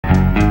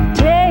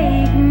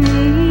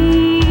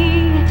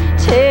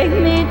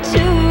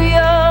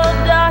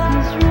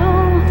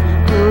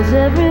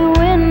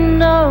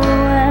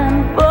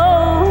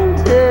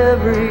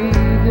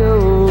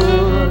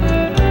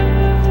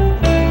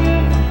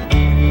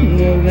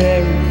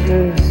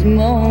this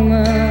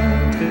moment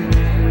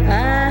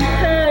I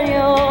heard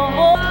your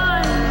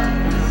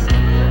voice.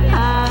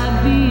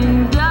 I'd be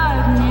in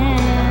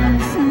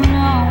darkness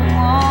no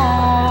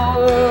more.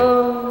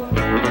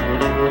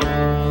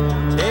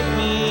 Take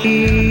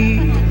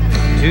me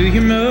to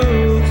your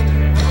most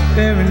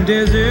barren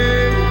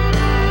desert,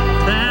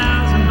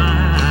 1,000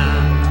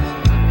 miles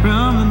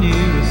from the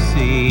nearest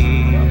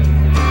sea.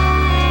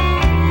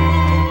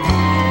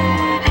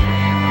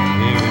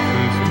 Very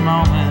first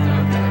moment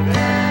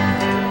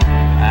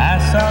I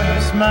saw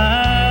you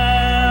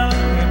smile,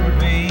 it would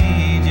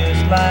be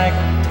just like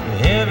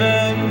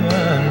heaven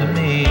unto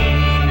me.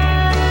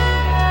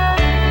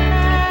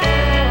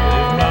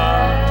 There's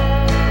not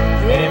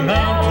any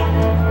mountain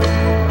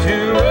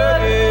too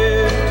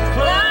rugged to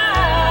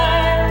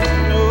climb,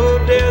 no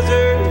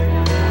desert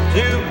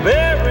too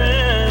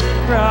barren to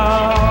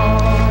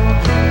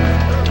cross.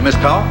 Miss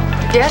Powell?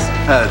 Yes?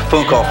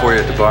 Phone call for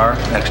you at the bar,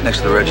 next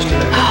to the register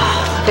there.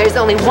 There's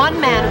only one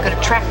man who could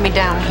have tracked me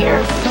down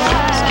here.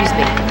 Excuse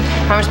me.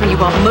 Promise me you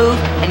won't move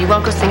and you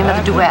won't go sing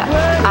another duet.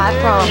 I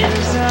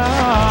promise.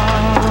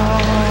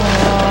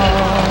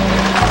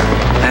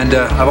 And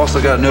I've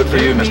also got a note for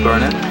you, Miss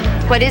Barnett.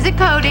 What is it,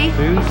 Cody?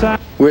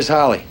 Where's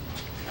Holly?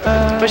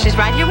 Well, she's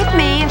right here with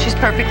me, and she's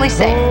perfectly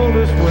safe.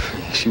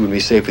 She would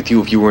be safe with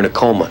you if you were in a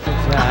coma.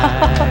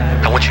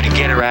 I want you to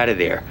get her out of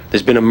there.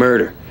 There's been a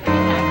murder.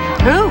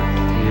 Who?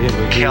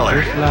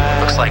 Keller.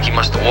 Looks like he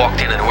must have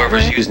walked in and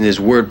whoever's using his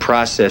word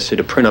processor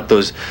to print up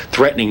those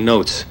threatening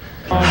notes.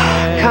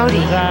 Cody,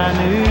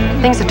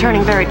 things are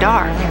turning very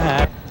dark.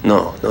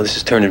 No, this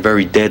is turning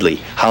very deadly.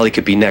 Holly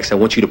could be next. I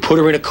want you to put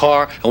her in a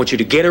car. I want you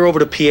to get her over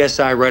to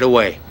PSI right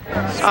away.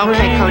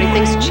 Okay, Cody,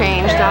 things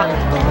changed.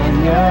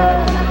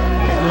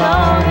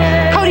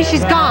 Cody,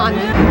 she's gone.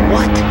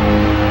 What?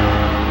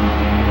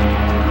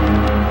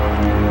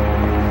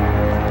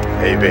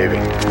 Hey, baby.